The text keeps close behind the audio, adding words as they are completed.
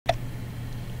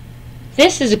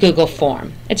This is a Google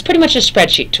form. It's pretty much a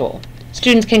spreadsheet tool.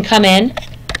 Students can come in,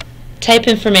 type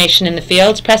information in the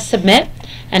fields, press submit,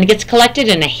 and it gets collected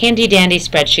in a handy-dandy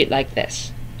spreadsheet like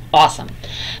this. Awesome.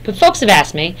 But folks have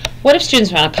asked me, what if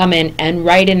students want to come in and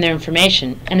write in their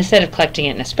information, and instead of collecting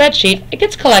it in a spreadsheet, it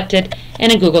gets collected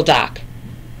in a Google Doc?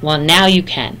 Well, now you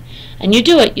can. And you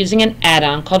do it using an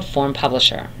add-on called Form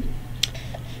Publisher.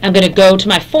 I'm going to go to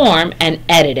my form and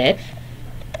edit it.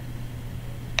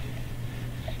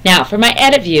 Now, for my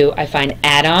edit view, I find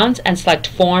Add-ons and select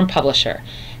Form Publisher.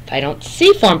 If I don't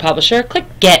see Form Publisher, click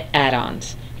Get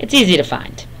Add-ons. It's easy to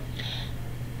find.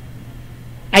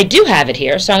 I do have it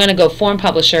here, so I'm going to go Form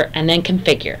Publisher and then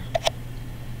Configure.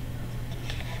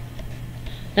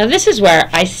 Now this is where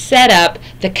I set up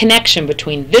the connection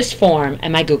between this form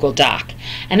and my Google Doc.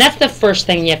 And that's the first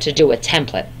thing you have to do with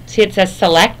template. See, it says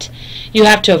Select. You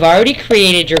have to have already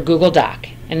created your Google Doc.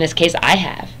 In this case, I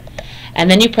have.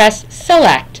 And then you press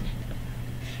Select.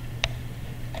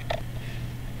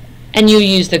 And you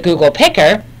use the Google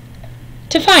Picker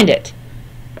to find it.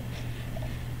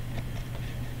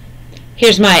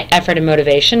 Here's my effort and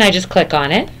motivation. I just click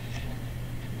on it,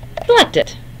 select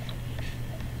it.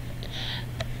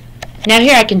 Now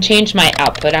here I can change my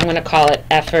output. I'm going to call it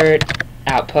effort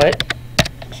output.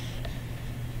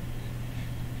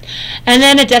 And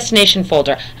then a destination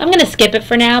folder. I'm going to skip it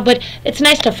for now, but it's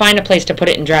nice to find a place to put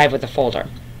it in Drive with a folder.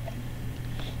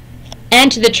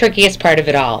 And to the trickiest part of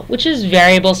it all, which is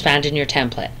variables found in your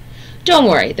template. Don't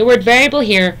worry, the word variable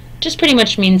here just pretty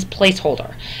much means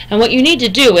placeholder. And what you need to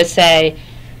do is say,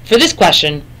 for this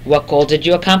question, what goal did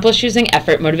you accomplish using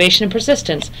effort, motivation, and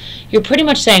persistence? You're pretty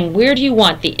much saying, where do you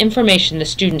want the information the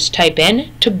students type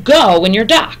in to go in your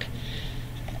doc?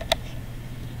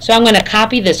 So I'm going to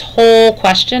copy this whole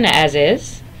question as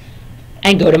is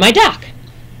and go to my doc.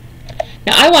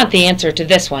 Now I want the answer to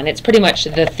this one. It's pretty much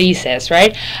the thesis,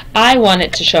 right? I want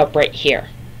it to show up right here.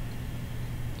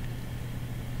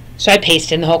 So I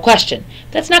paste in the whole question.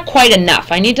 That's not quite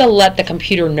enough. I need to let the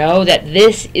computer know that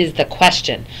this is the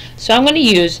question. So I'm going to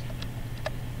use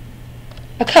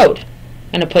a code.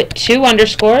 I'm going to put 2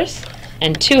 underscores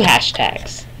and 2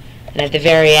 hashtags. And at the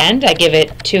very end, I give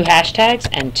it 2 hashtags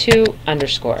and 2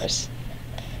 underscores.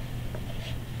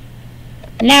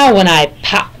 Now when I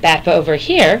pop back over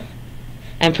here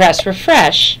and press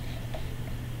refresh,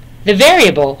 the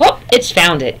variable, whoop, it's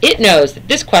found it. It knows that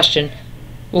this question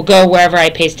will go wherever I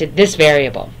pasted this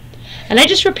variable. And I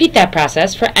just repeat that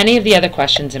process for any of the other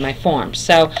questions in my form.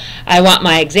 So I want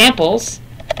my examples.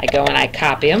 I go and I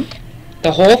copy them,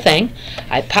 the whole thing.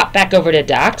 I pop back over to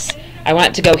Docs. I want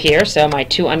it to go here, so my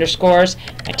 2 underscores,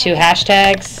 my 2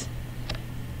 hashtags,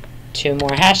 2 more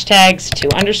hashtags, 2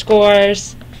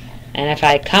 underscores, and if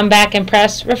I come back and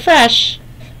press refresh,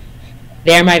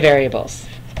 there are my variables.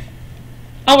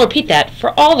 I'll repeat that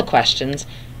for all the questions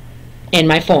in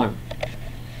my form.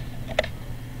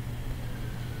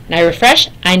 And I refresh,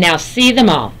 I now see them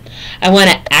all. I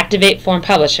want to activate Form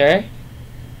Publisher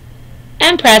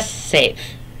and press Save.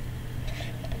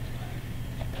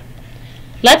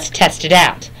 Let's test it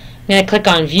out. I'm going to click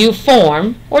on View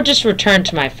Form, or just return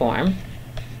to my form.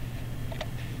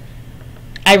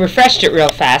 I refreshed it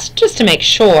real fast just to make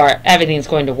sure everything's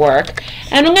going to work,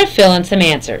 and I'm going to fill in some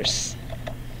answers.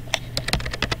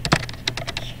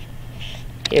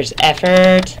 Here's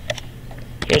effort,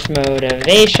 here's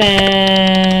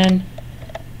motivation,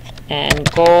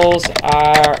 and goals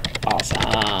are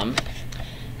awesome.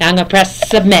 Now I'm going to press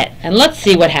Submit, and let's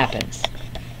see what happens.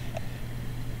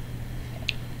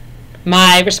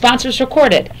 My response was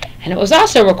recorded, and it was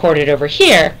also recorded over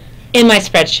here in my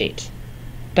spreadsheet.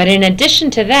 But in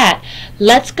addition to that,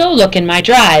 let's go look in my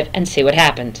Drive and see what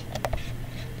happened.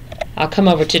 I'll come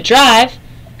over to Drive,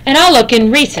 and I'll look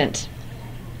in Recent.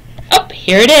 Oh,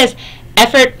 here it is,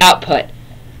 Effort Output,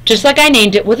 just like I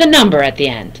named it with a number at the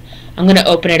end. I'm going to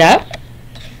open it up,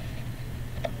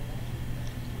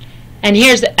 and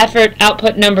here's the Effort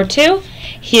Output number 2.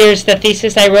 Here's the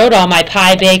thesis I wrote, all my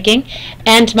pie baking,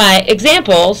 and my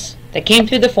examples that came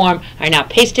through the form are now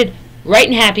pasted right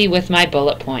and happy with my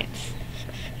bullet points.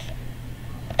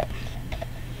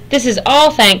 This is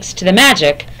all thanks to the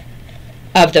magic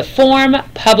of the Form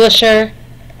Publisher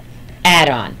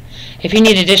add-on. If you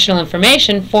need additional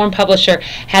information, Form Publisher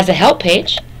has a help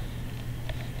page,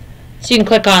 so you can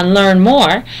click on Learn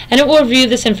More, and it will review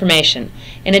this information.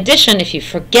 In addition, if you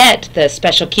forget the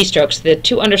special keystrokes, the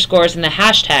 2 underscores and the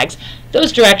hashtags,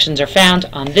 those directions are found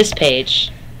on this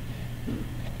page.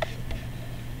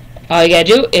 All you gotta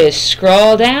do is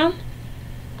scroll down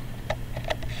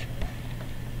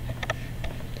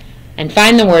and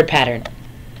find the word pattern.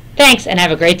 Thanks, and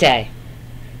have a great day.